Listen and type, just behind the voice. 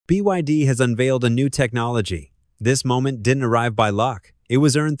BYD has unveiled a new technology. This moment didn't arrive by luck. It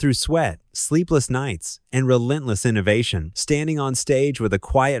was earned through sweat, sleepless nights, and relentless innovation. Standing on stage with a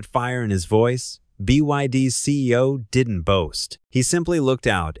quiet fire in his voice, BYD's CEO didn't boast. He simply looked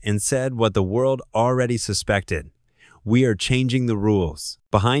out and said what the world already suspected. "We are changing the rules."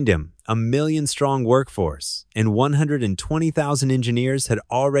 Behind him, a million-strong workforce and 120,000 engineers had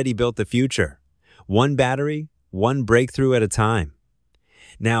already built the future. One battery, one breakthrough at a time.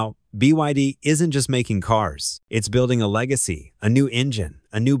 Now, BYD isn't just making cars. It's building a legacy, a new engine,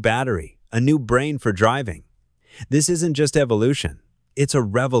 a new battery, a new brain for driving. This isn't just evolution. It's a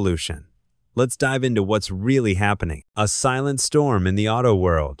revolution. Let's dive into what's really happening. A silent storm in the auto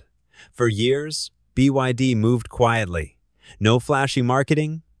world. For years, BYD moved quietly. No flashy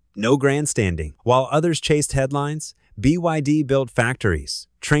marketing, no grandstanding. While others chased headlines, BYD built factories,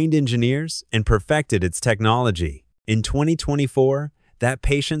 trained engineers, and perfected its technology. In 2024, that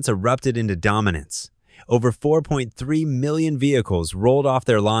patience erupted into dominance. Over 4.3 million vehicles rolled off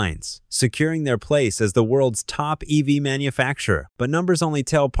their lines, securing their place as the world's top EV manufacturer. But numbers only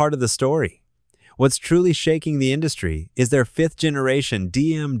tell part of the story. What's truly shaking the industry is their fifth-generation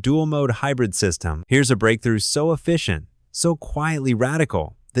DM dual-mode hybrid system. Here's a breakthrough so efficient, so quietly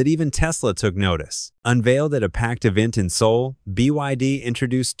radical, that even Tesla took notice. Unveiled at a packed event in Seoul, BYD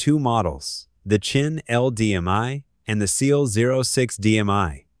introduced two models, the Chin L-DMI and the Seal 06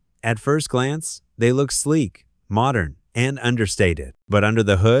 DMI. At first glance, they look sleek, modern, and understated. But under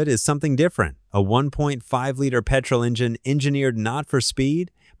the hood is something different. A 1.5-liter petrol engine engineered not for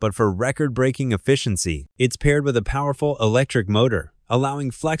speed, but for record-breaking efficiency. It's paired with a powerful electric motor, allowing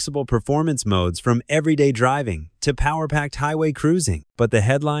flexible performance modes from everyday driving to power-packed highway cruising. But the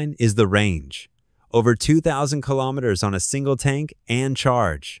headline is the range. Over 2,000 kilometers on a single tank and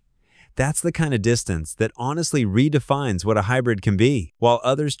charge. That's the kind of distance that honestly redefines what a hybrid can be. While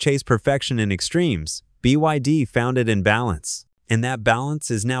others chase perfection in extremes, BYD found it in balance. And that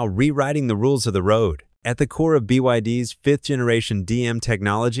balance is now rewriting the rules of the road. At the core of BYD's fifth-generation DM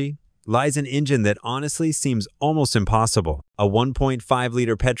technology lies an engine that honestly seems almost impossible. A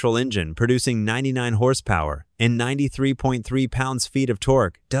 1.5-liter petrol engine producing 99 horsepower and 93.3 pounds-feet of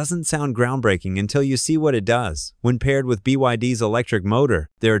torque doesn't sound groundbreaking until you see what it does. When paired with BYD's electric motor,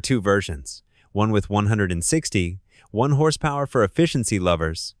 there are two versions, one with 161 horsepower for efficiency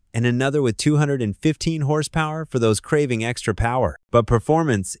lovers, and another with 215 horsepower for those craving extra power. But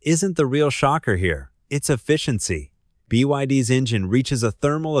performance isn't the real shocker here. It's efficiency. BYD's engine reaches a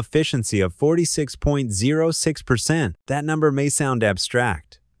thermal efficiency of 46.06%. That number may sound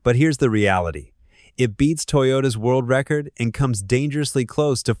abstract, but here's the reality. It beats Toyota's world record and comes dangerously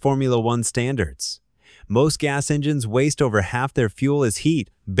close to Formula One standards. Most gas engines waste over half their fuel as heat.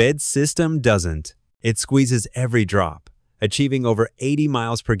 BYD's system doesn't. It squeezes every drop, achieving over 80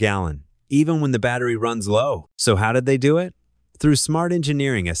 miles per gallon, even when the battery runs low. So how did they do it? Through smart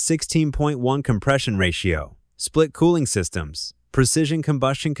engineering, a 16.1 compression ratio, split cooling systems, precision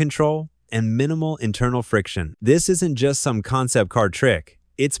combustion control, and minimal internal friction. This isn't just some concept car trick.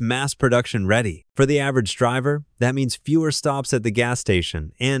 It's mass production ready. For the average driver, that means fewer stops at the gas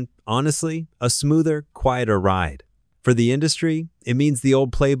station and, honestly, a smoother, quieter ride. For the industry, it means the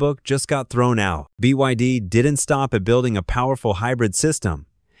old playbook just got thrown out. BYD didn't stop at building a powerful hybrid system.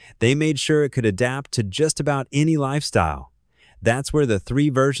 They made sure it could adapt to just about any lifestyle. That's where the three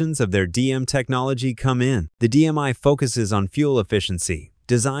versions of their DM technology come in. The DMI focuses on fuel efficiency,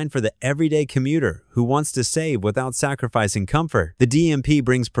 designed for the everyday commuter who wants to save without sacrificing comfort. The DMP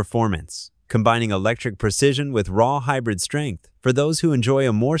brings performance, combining electric precision with raw hybrid strength for those who enjoy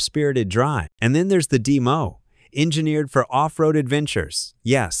a more spirited drive. And then there's the DMO, engineered for off-road adventures.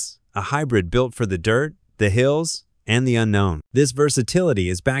 Yes, a hybrid built for the dirt, the hills, and the unknown. This versatility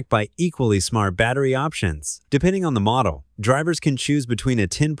is backed by equally smart battery options. Depending on the model, drivers can choose between a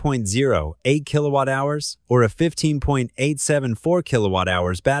 10.08 kilowatt-hours or a 15.874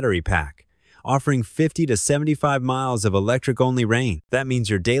 kilowatt-hours battery pack, offering 50 to 75 miles of electric-only range. That means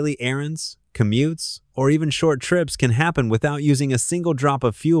your daily errands, commutes, or even short trips can happen without using a single drop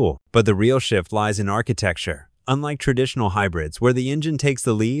of fuel. But the real shift lies in architecture. Unlike traditional hybrids where the engine takes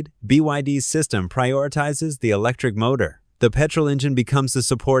the lead, BYD's system prioritizes the electric motor. The petrol engine becomes the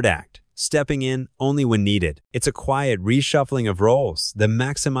support act, stepping in only when needed. It's a quiet reshuffling of roles that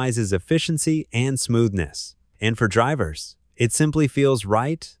maximizes efficiency and smoothness. And for drivers, it simply feels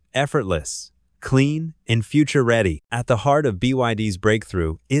right, effortless, clean, and future-ready. At the heart of BYD's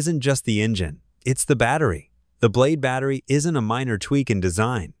breakthrough isn't just the engine, it's the battery. The Blade battery isn't a minor tweak in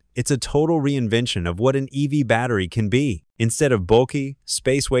design. It's a total reinvention of what an EV battery can be. Instead of bulky,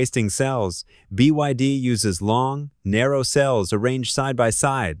 space-wasting cells, BYD uses long, narrow cells arranged side by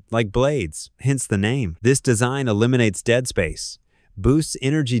side, like blades, hence the name. This design eliminates dead space, boosts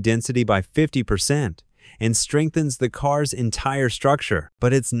energy density by 50%, and strengthens the car's entire structure.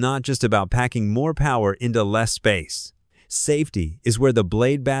 But it's not just about packing more power into less space. Safety is where the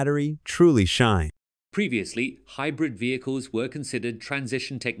Blade battery truly shines. Previously, hybrid vehicles were considered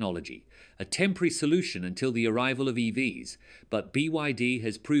transition technology, a temporary solution until the arrival of EVs, but BYD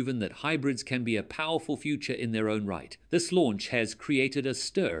has proven that hybrids can be a powerful future in their own right. This launch has created a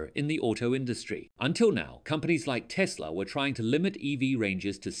stir in the auto industry. Until now, companies like Tesla were trying to limit EV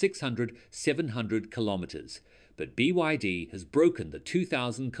ranges to 600, 700 kilometers. But BYD has broken the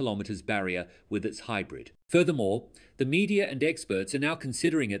 2,000 kilometers barrier with its hybrid. Furthermore, the media and experts are now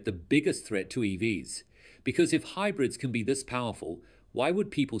considering it the biggest threat to EVs. Because if hybrids can be this powerful, why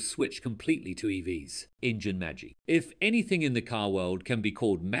would people switch completely to EVs? Engine magic. If anything in the car world can be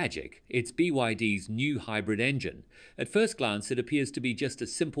called magic, it's BYD's new hybrid engine. At first glance, it appears to be just a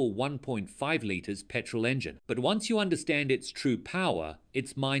simple 1.5 liters petrol engine. But once you understand its true power,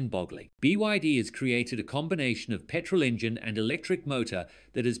 it's mind-boggling. BYD has created a combination of petrol engine and electric motor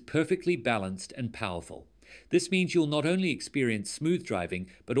that is perfectly balanced and powerful. This means you'll not only experience smooth driving,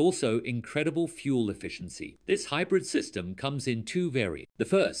 but also incredible fuel efficiency. This hybrid system comes in two variants. The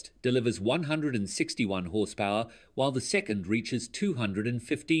first delivers 161 horsepower, while the second reaches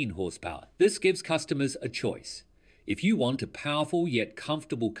 215 horsepower. This gives customers a choice. If you want a powerful yet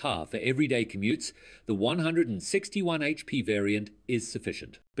comfortable car for everyday commutes, the 161 HP variant is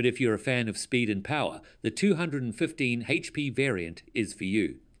sufficient. But if you're a fan of speed and power, the 215 HP variant is for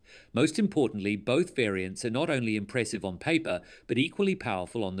you. Most importantly, both variants are not only impressive on paper, but equally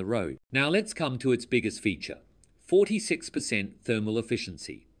powerful on the road. Now let's come to its biggest feature, 46% thermal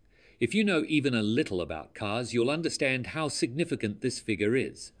efficiency. If you know even a little about cars, you'll understand how significant this figure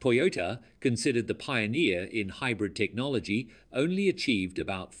is. Toyota, considered the pioneer in hybrid technology, only achieved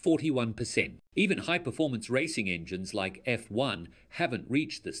about 41%. Even high-performance racing engines like F1 haven't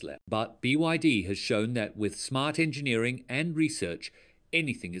reached this level. But BYD has shown that with smart engineering and research,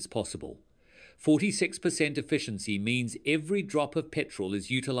 anything is possible. 46% efficiency means every drop of petrol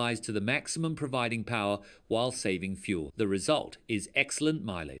is utilized to the maximum, providing power while saving fuel. The result is excellent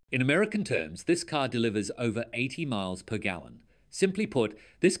mileage. In American terms, this car delivers over 80 miles per gallon. Simply put,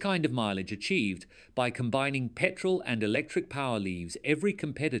 this kind of mileage achieved by combining petrol and electric power leaves every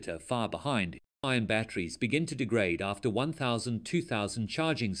competitor far behind. Iron batteries begin to degrade after 1,000–2,000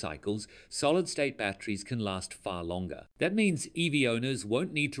 charging cycles. Solid-state batteries can last far longer. That means EV owners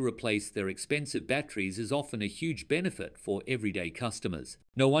won't need to replace their expensive batteries, is often a huge benefit for everyday customers.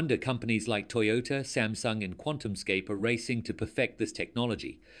 No wonder companies like Toyota, Samsung, and QuantumScape are racing to perfect this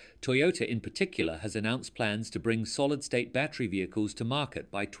technology. Toyota in particular has announced plans to bring solid-state battery vehicles to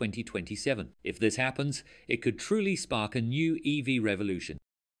market by 2027. If this happens, it could truly spark a new EV revolution.